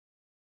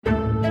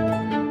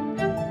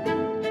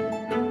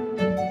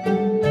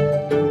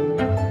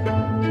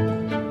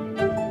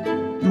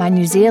my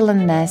New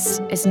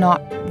Zealandness is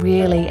not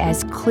really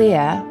as clear,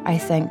 I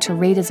think, to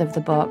readers of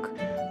the book,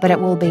 but it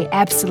will be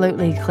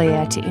absolutely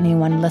clear to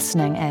anyone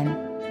listening in.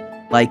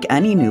 Like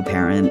any new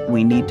parent,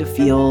 we need to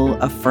feel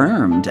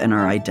affirmed in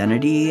our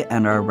identity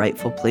and our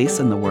rightful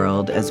place in the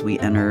world as we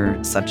enter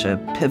such a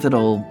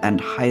pivotal and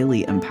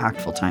highly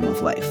impactful time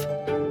of life.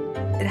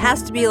 It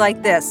has to be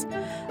like this.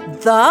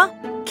 The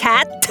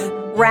cat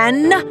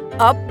ran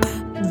up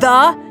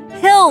the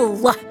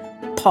hill.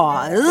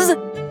 Pause.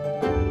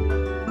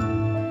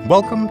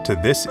 Welcome to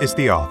This is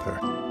the Author,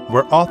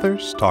 where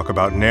authors talk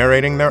about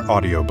narrating their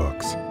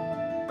audiobooks.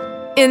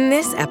 In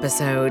this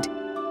episode,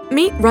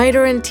 meet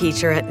writer and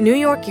teacher at New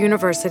York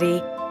University,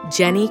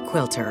 Jenni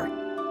Quilter,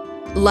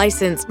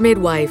 licensed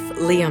midwife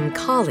Liam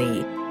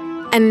Colley,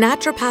 and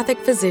naturopathic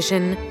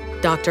physician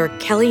Dr.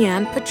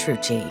 Kellyann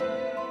Petrucci.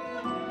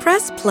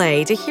 Press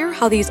play to hear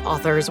how these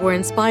authors were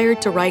inspired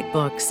to write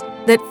books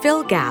that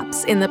fill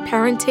gaps in the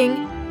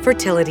parenting,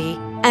 fertility,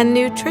 and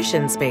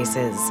nutrition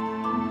spaces.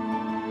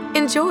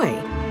 Enjoy.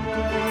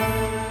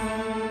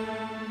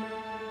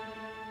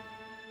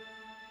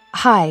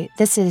 Hi,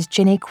 this is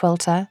Jenni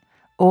Quilter,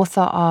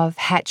 author of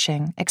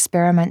Hatching: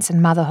 Experiments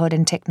in Motherhood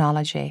and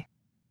Technology.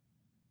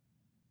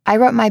 I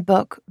wrote my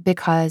book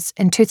because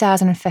in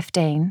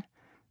 2015,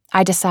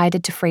 I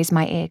decided to freeze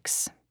my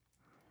eggs.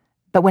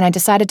 But when I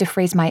decided to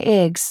freeze my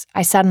eggs,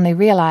 I suddenly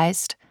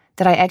realized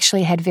that I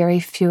actually had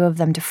very few of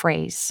them to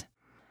freeze.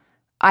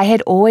 I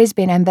had always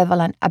been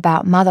ambivalent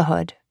about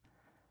motherhood,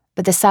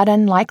 but the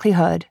sudden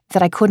likelihood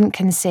that I couldn't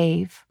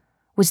conceive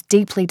was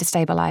deeply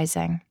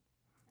destabilizing.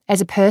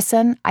 As a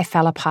person, I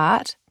fell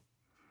apart,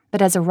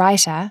 but as a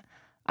writer,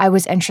 I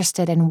was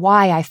interested in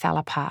why I fell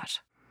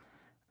apart.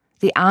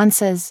 The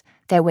answers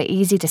that were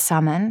easy to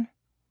summon,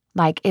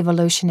 like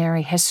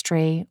evolutionary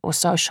history or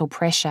social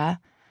pressure,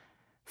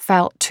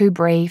 felt too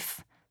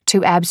brief,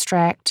 too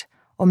abstract,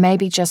 or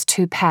maybe just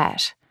too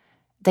pat.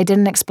 They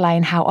didn't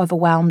explain how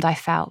overwhelmed I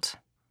felt.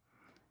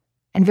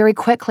 And very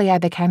quickly I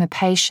became a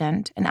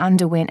patient and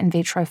underwent in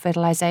vitro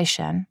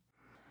fertilization,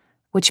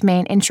 which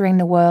meant entering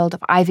the world of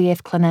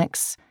IVF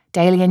clinics,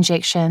 daily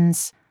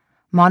injections,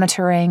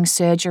 monitoring,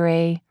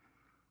 surgery,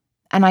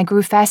 and I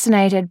grew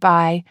fascinated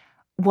by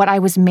what I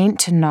was meant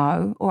to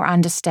know or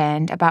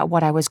understand about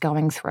what I was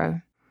going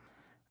through.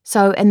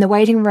 So in the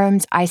waiting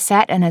rooms I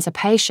sat in as a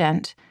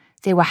patient,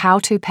 there were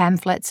how-to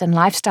pamphlets and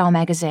lifestyle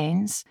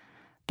magazines,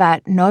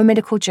 but no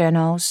medical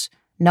journals,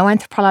 no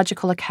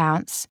anthropological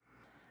accounts.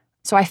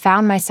 So I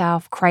found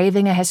myself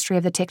craving a history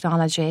of the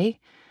technology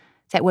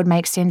that would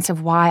make sense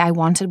of why I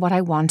wanted what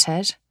I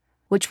wanted,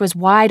 which was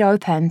wide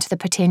open to the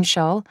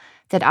potential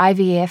that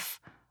IVF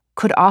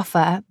could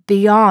offer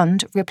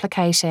beyond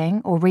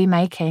replicating or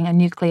remaking a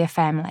nuclear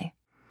family.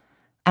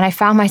 And I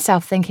found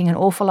myself thinking an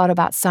awful lot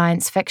about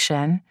science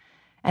fiction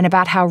and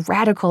about how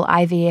radical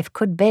IVF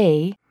could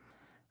be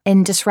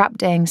in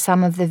disrupting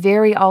some of the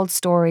very old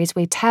stories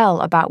we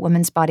tell about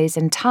women's bodies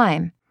in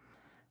time.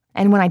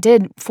 And when I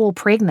did fall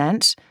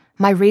pregnant,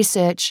 my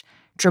research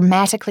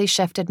dramatically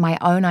shifted my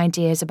own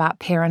ideas about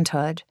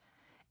parenthood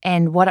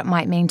and what it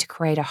might mean to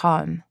create a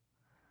home.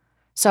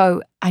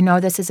 So I know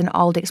this is an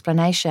old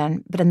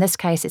explanation, but in this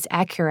case it's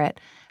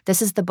accurate.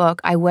 This is the book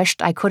I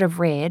wished I could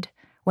have read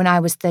when I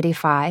was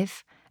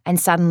 35 and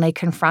suddenly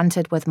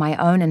confronted with my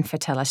own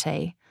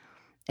infertility.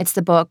 It's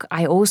the book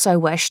I also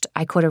wished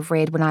I could have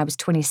read when I was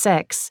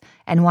 26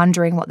 and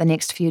wondering what the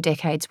next few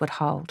decades would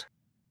hold.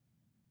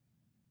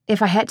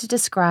 If I had to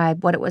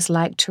describe what it was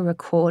like to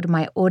record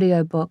my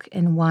audiobook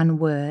in one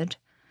word,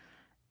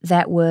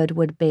 that word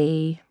would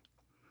be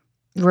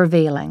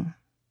revealing,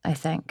 I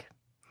think.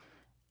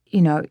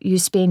 You know, you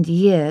spend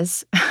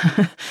years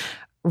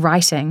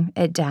writing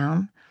it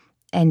down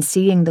and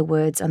seeing the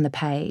words on the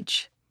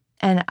page.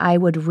 And I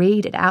would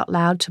read it out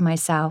loud to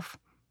myself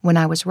when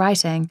I was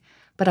writing,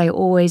 but I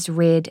always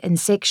read in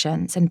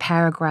sections, in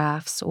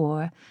paragraphs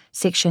or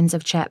sections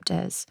of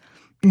chapters,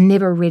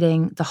 never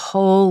reading the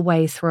whole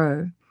way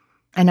through.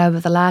 And over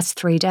the last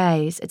 3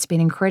 days, it's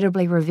been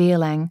incredibly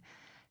revealing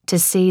to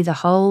see the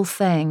whole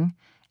thing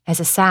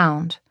as a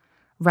sound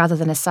rather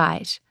than a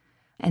sight.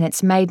 And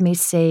it's made me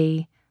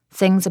see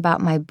things about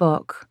my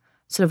book,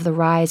 sort of the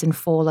rise and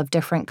fall of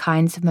different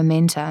kinds of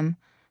momentum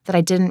that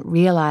I didn't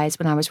realize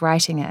when I was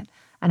writing it.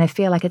 And I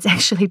feel like it's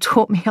actually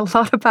taught me a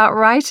lot about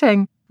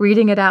writing,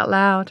 reading it out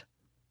loud,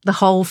 the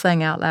whole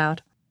thing out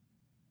loud.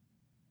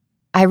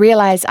 I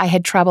realized I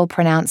had trouble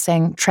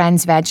pronouncing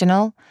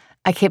transvaginal.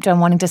 I kept on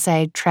wanting to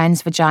say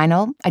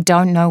transvaginal. I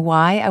don't know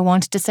why I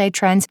wanted to say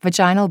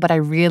transvaginal, but I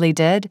really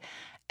did.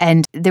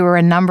 And there were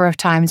a number of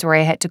times where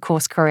I had to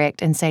course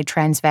correct and say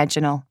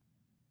transvaginal.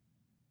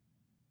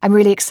 I'm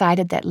really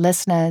excited that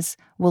listeners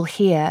will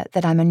hear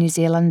that I'm a New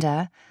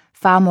Zealander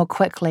far more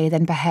quickly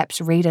than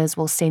perhaps readers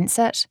will sense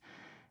it.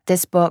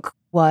 This book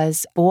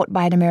was bought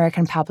by an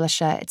American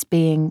publisher. It's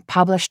being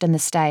published in the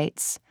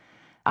States.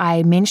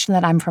 I mentioned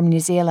that I'm from New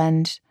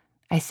Zealand,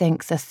 I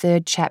think the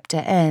 3rd chapter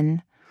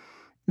in,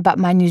 but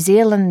my New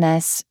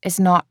Zealandness is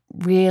not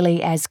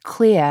really as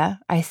clear,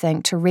 I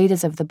think, to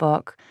readers of the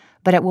book,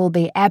 but it will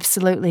be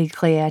absolutely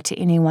clear to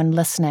anyone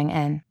listening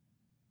in.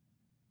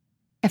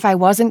 If I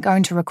wasn't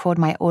going to record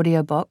my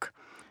audiobook,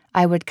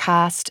 I would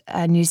cast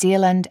a New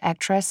Zealand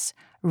actress,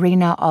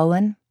 Rena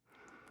Owen.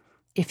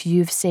 If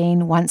you've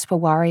seen Once Were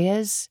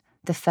Warriors,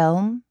 the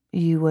film,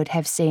 you would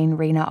have seen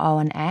Rena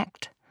Owen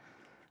act.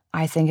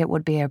 I think it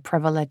would be a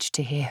privilege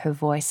to hear her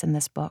voice in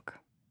this book.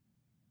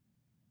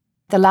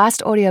 The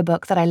last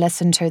audiobook that I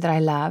listened to that I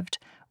loved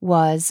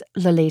was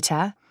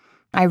Lolita.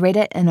 I read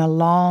it in a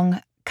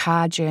long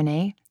car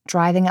journey,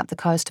 driving up the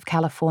coast of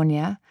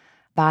California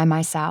by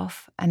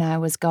myself, and I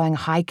was going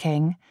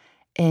hiking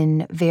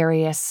in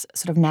various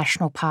sort of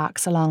national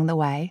parks along the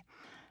way.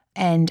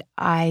 And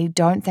I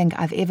don't think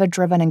I've ever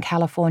driven in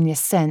California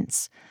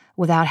since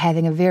without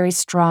having a very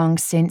strong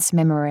sense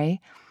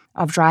memory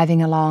of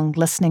driving along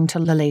listening to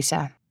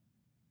Lolita.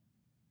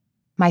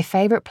 My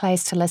favorite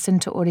place to listen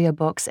to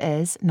audiobooks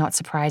is, not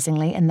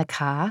surprisingly, in the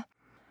car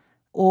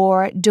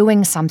or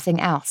doing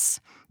something else.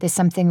 There's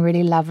something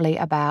really lovely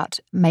about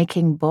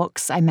making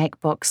books. I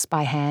make books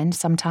by hand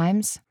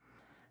sometimes.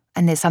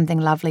 And there's something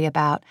lovely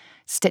about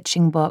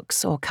stitching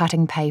books or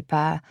cutting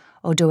paper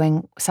or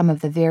doing some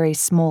of the very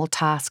small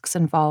tasks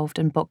involved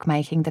in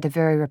bookmaking that are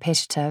very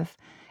repetitive,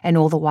 and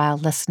all the while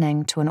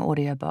listening to an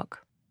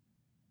audiobook.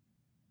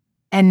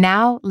 And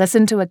now,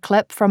 listen to a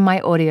clip from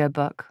my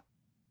audiobook.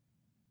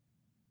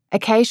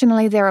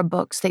 Occasionally there are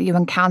books that you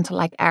encounter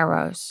like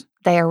arrows.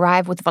 They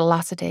arrive with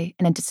velocity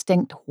and a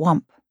distinct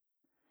whomp.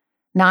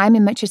 Naomi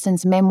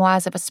Mitchison's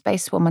Memoirs of a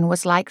Spacewoman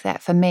was like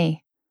that for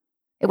me.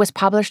 It was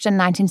published in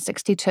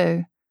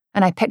 1962,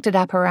 and I picked it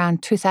up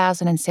around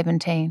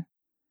 2017.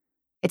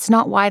 It's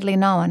not widely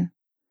known.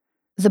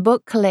 The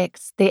book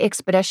collects the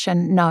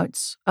expedition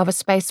notes of a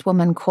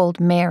spacewoman called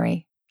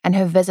Mary and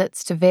her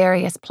visits to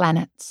various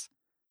planets,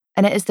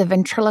 and it is the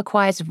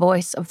ventriloquized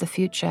voice of the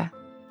future,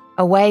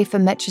 a way for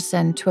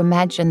Mitchison to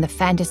imagine the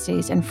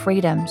fantasies and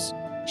freedoms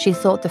she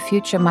thought the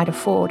future might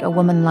afford a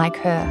woman like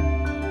her.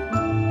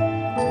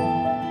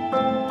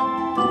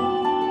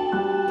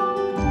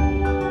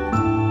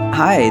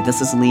 Hi, this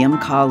is Liam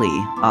Colley,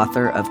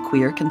 author of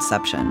Queer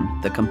Conception,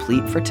 the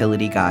complete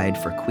fertility guide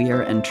for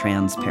queer and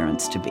trans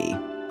parents-to-be.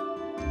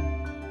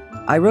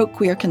 I wrote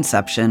Queer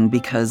Conception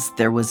because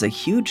there was a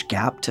huge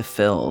gap to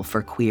fill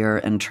for queer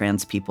and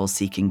trans people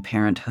seeking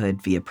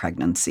parenthood via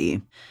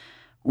pregnancy.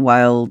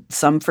 While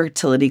some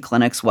fertility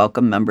clinics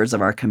welcome members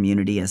of our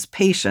community as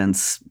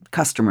patients,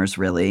 customers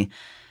really,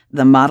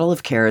 the model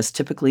of care is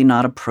typically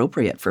not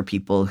appropriate for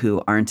people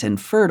who aren't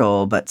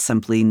infertile but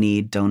simply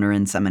need donor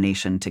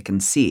insemination to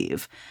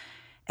conceive.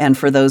 And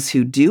for those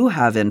who do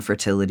have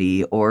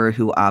infertility or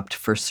who opt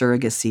for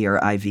surrogacy or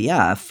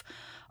IVF,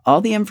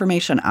 all the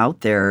information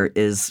out there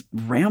is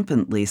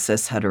rampantly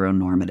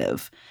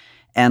cis-heteronormative.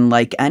 And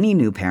like any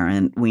new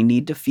parent, we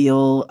need to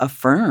feel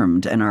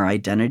affirmed in our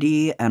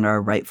identity and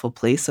our rightful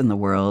place in the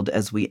world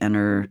as we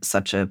enter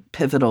such a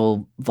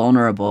pivotal,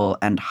 vulnerable,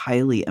 and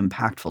highly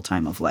impactful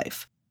time of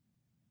life.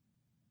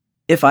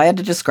 If I had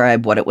to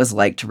describe what it was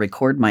like to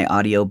record my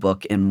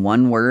audiobook in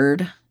one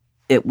word,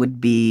 it would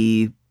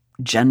be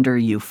gender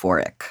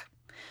euphoric.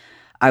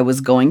 I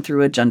was going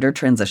through a gender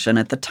transition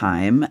at the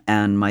time,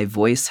 and my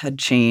voice had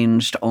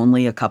changed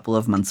only a couple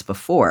of months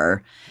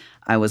before.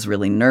 I was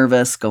really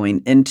nervous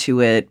going into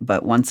it,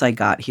 but once I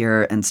got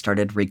here and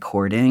started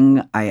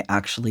recording, I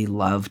actually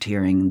loved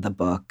hearing the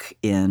book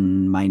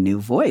in my new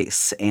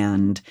voice,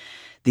 and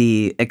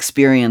the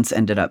experience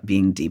ended up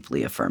being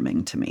deeply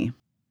affirming to me.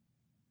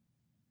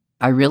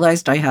 I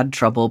realized I had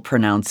trouble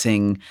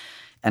pronouncing,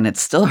 and it's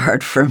still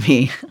hard for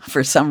me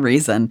for some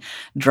reason,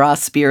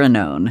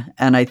 drospirenone.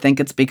 And I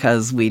think it's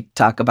because we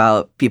talk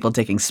about people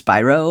taking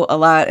Spiro a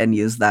lot and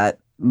use that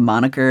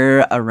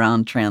moniker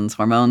around trans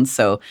hormones.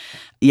 So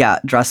yeah,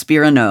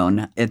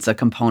 drospirenone, it's a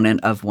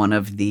component of one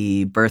of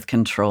the birth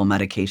control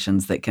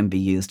medications that can be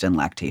used in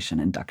lactation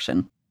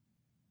induction.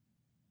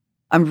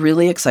 I'm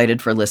really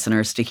excited for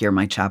listeners to hear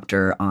my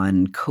chapter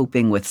on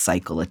coping with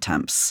cycle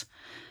attempts.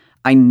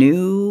 I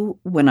knew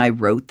when I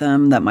wrote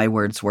them that my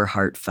words were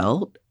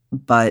heartfelt,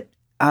 but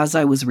as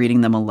I was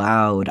reading them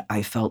aloud,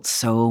 I felt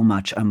so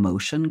much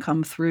emotion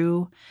come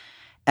through.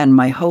 And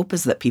my hope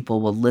is that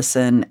people will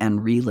listen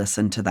and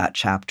re-listen to that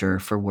chapter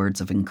for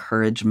words of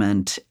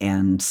encouragement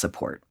and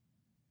support.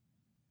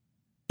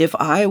 If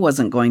I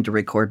wasn't going to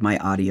record my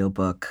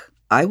audiobook,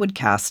 I would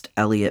cast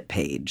Elliot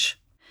Page.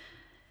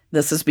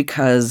 This is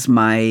because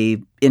my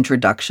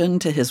introduction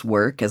to his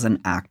work as an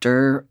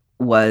actor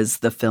was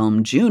the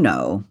film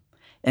Juno,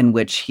 in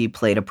which he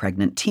played a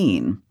pregnant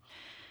teen.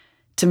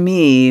 To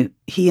me,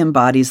 he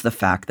embodies the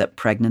fact that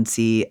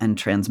pregnancy and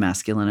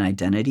transmasculine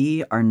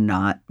identity are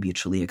not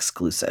mutually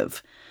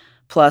exclusive.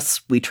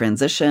 Plus, we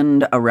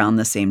transitioned around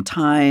the same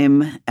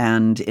time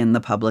and in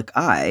the public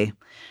eye.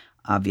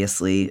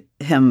 Obviously,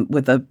 him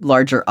with a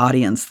larger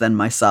audience than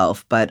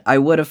myself, but I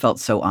would have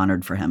felt so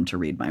honored for him to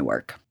read my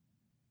work.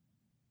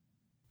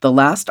 The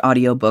last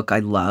audiobook I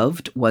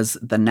loved was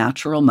The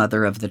Natural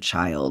Mother of the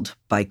Child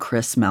by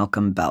Chris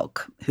Malcolm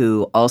Belk,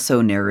 who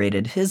also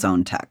narrated his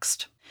own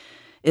text.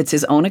 It's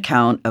his own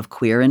account of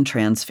queer and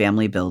trans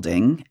family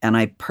building, and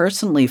I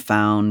personally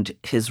found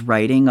his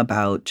writing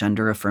about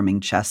gender-affirming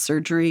chest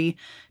surgery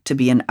to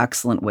be an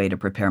excellent way to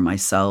prepare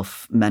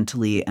myself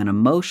mentally and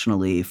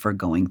emotionally for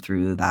going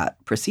through that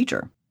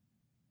procedure.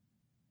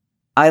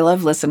 I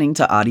love listening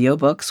to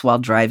audiobooks while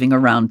driving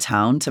around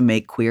town to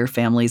make queer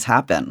families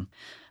happen.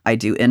 I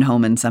do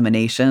in-home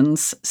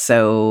inseminations,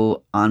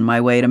 so on my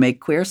way to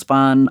make Queer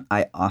Spawn,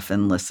 I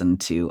often listen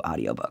to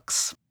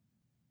audiobooks.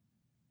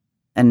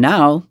 And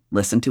now,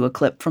 listen to a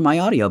clip from my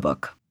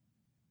audiobook.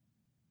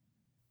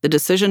 The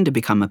decision to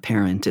become a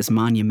parent is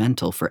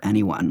monumental for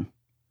anyone.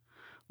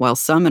 While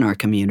some in our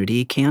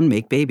community can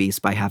make babies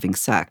by having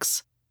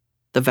sex,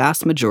 the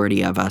vast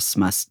majority of us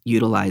must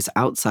utilize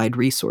outside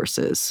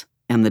resources,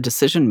 and the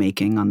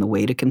decision-making on the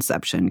way to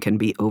conception can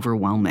be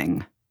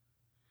overwhelming.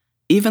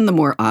 Even the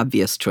more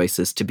obvious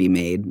choices to be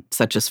made,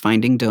 such as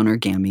finding donor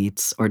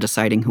gametes or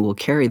deciding who will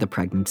carry the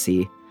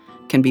pregnancy,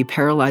 can be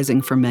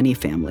paralyzing for many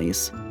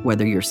families,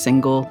 whether you're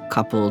single,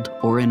 coupled,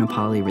 or in a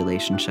poly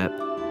relationship.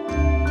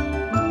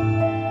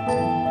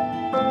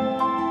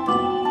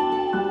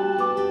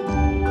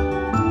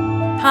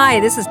 Hi,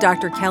 this is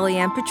Dr.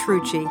 Kellyann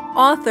Petrucci,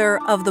 author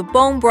of The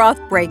Bone Broth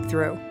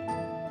Breakthrough.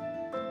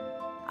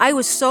 I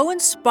was so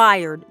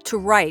inspired to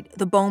write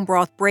The Bone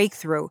Broth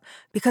Breakthrough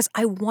because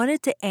I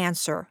wanted to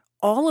answer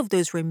all of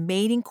those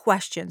remaining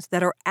questions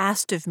that are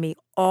asked of me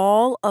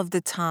all of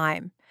the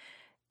time.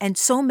 And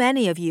so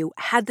many of you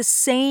had the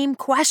same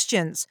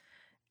questions,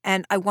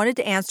 and I wanted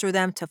to answer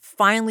them to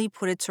finally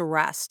put it to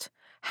rest.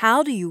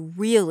 How do you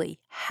really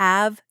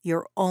have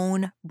your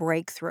own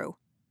breakthrough?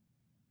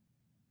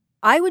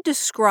 I would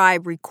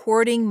describe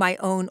recording my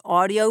own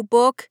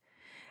audiobook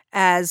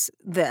as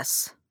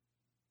this.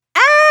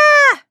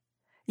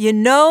 You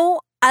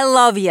know, I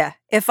love you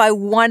if I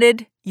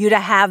wanted you to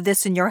have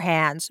this in your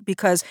hands,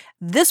 because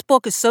this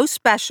book is so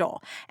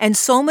special, and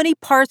so many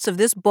parts of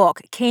this book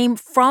came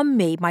from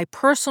me, my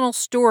personal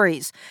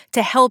stories,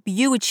 to help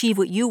you achieve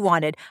what you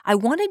wanted. I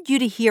wanted you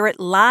to hear it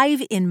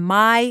live in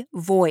my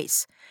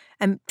voice.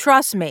 And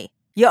trust me,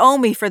 you owe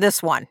me for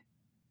this one.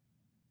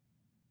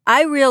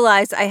 I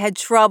realized I had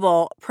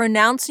trouble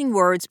pronouncing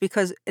words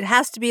because it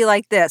has to be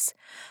like this.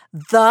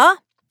 The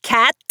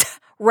cat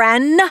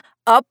ran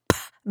up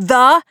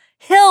the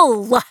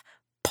hill.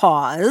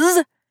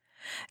 Pause.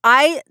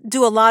 I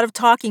do a lot of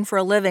talking for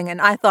a living,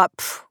 and I thought,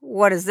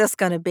 what is this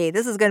going to be?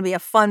 This is going to be a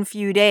fun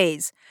few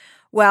days.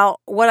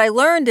 Well, what I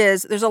learned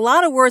is there's a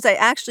lot of words I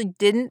actually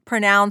didn't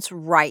pronounce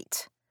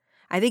right.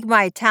 I think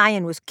my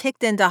Italian was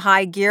kicked into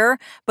high gear,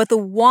 but the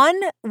one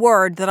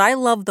word that I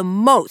loved the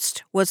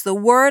most was the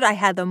word I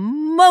had the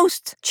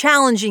most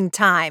challenging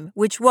time,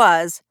 which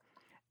was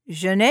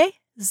je ne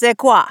sais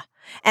quoi.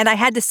 And I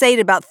had to say it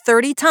about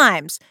 30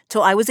 times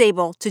till I was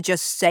able to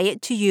just say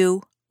it to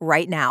you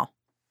right now.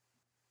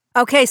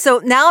 Okay, so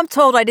now I'm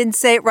told I didn't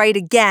say it right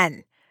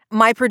again.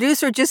 My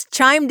producer just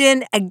chimed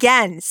in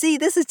again. See,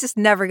 this is just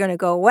never going to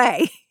go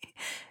away.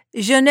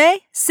 Je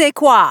ne sais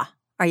quoi.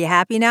 Are you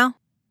happy now?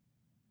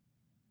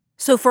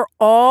 So for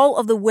all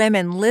of the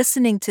women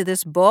listening to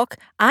this book,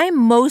 I'm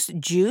most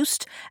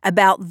juiced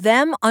about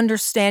them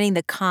understanding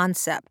the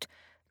concept,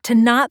 to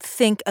not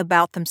think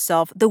about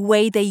themselves the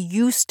way they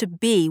used to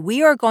be.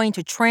 We are going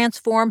to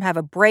transform, have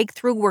a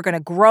breakthrough. We're going to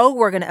grow.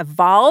 We're going to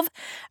evolve.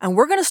 And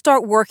we're going to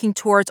start working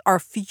towards our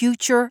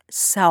future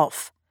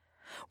self.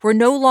 We're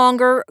no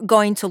longer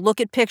going to look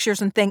at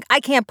pictures and think,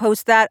 I can't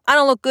post that. I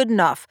don't look good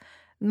enough.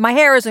 My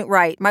hair isn't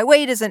right. My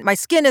weight isn't, my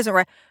skin isn't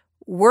right.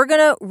 We're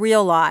going to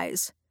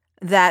realize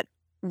that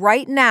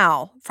right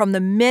now, from the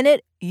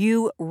minute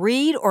you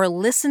read or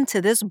listen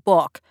to this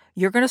book,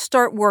 you're going to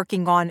start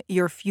working on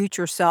your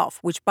future self,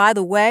 which, by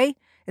the way,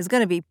 is going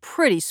to be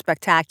pretty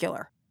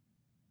spectacular.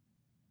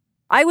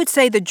 I would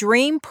say the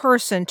dream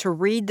person to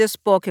read this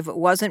book, if it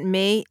wasn't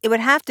me, it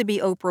would have to be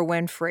Oprah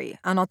Winfrey,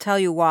 and I'll tell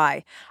you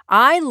why.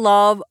 I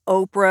love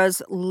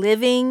Oprah's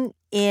living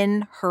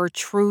in her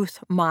truth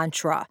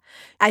mantra.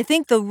 I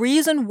think the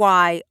reason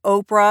why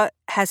Oprah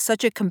has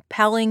such a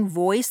compelling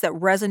voice that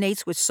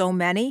resonates with so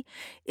many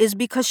is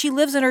because she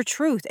lives in her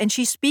truth and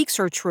she speaks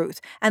her truth.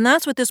 And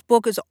that's what this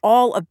book is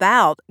all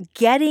about,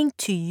 getting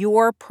to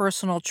your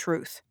personal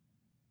truth.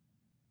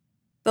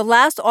 The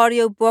last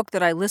audiobook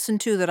that I listened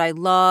to that I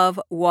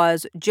love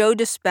was Joe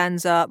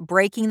Dispenza,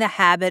 Breaking the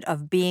Habit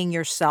of Being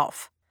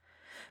Yourself.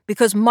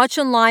 Because much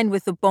in line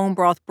with the Bone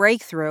Broth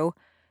Breakthrough,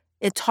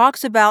 it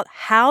talks about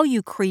how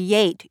you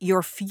create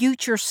your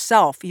future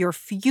self, your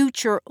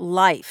future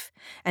life,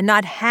 and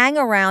not hang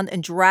around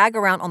and drag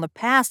around on the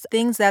past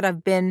things that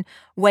have been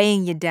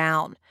weighing you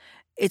down.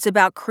 It's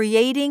about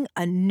creating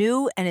a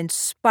new and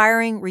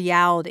inspiring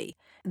reality.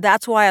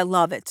 That's why I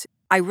love it.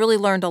 I really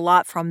learned a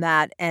lot from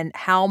that and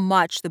how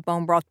much the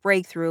Bone Broth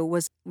Breakthrough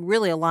was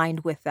really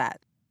aligned with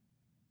that.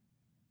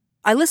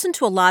 I listen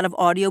to a lot of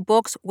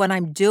audiobooks when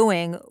I'm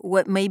doing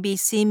what may be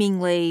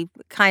seemingly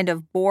kind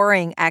of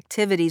boring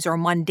activities or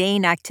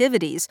mundane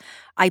activities.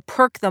 I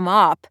perk them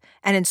up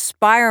and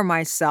inspire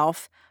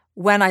myself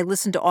when I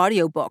listen to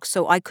audiobooks.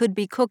 So I could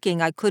be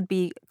cooking, I could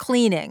be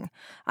cleaning,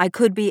 I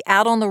could be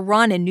out on the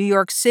run in New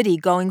York City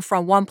going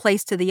from one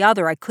place to the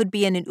other. I could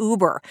be in an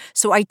Uber.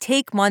 So I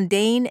take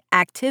mundane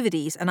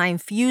activities and I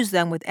infuse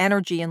them with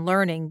energy and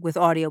learning with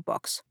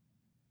audiobooks.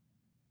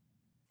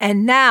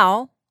 And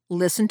now,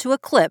 listen to a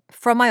clip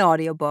from my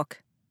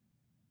audiobook.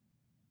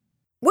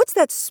 What's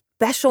that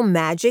special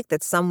magic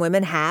that some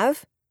women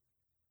have?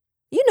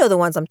 You know the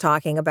ones I'm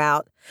talking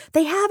about.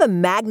 They have a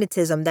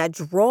magnetism that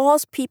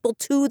draws people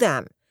to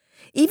them.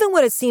 Even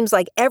when it seems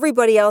like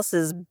everybody else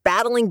is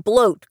battling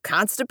bloat,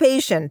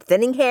 constipation,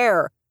 thinning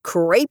hair,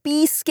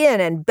 crepey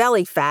skin, and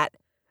belly fat,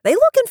 they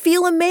look and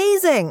feel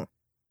amazing.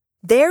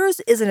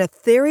 Theirs is an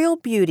ethereal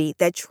beauty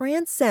that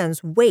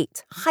transcends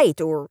weight, height,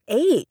 or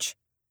age.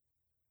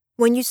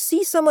 When you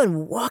see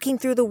someone walking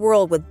through the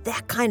world with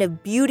that kind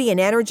of beauty and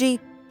energy,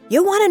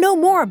 you want to know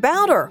more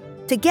about her,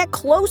 to get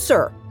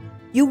closer.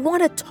 You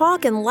want to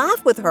talk and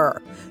laugh with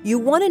her. You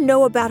want to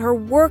know about her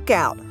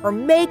workout, her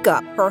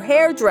makeup, her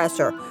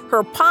hairdresser,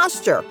 her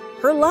posture,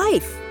 her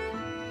life.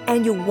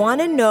 And you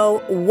want to know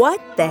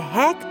what the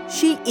heck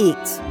she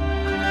eats.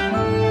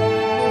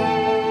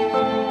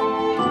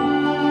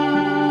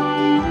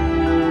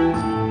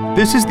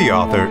 This is the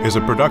Author is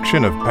a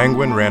production of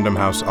Penguin Random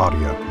House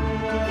Audio.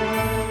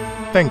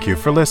 Thank you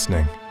for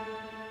listening.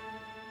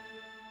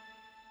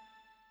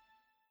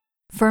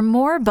 For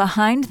more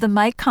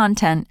behind-the-mic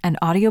content and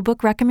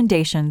audiobook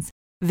recommendations,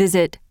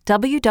 visit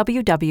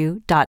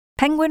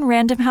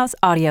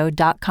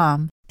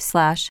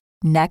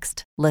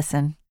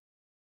www.penguinrandomhouseaudio.com/nextlisten.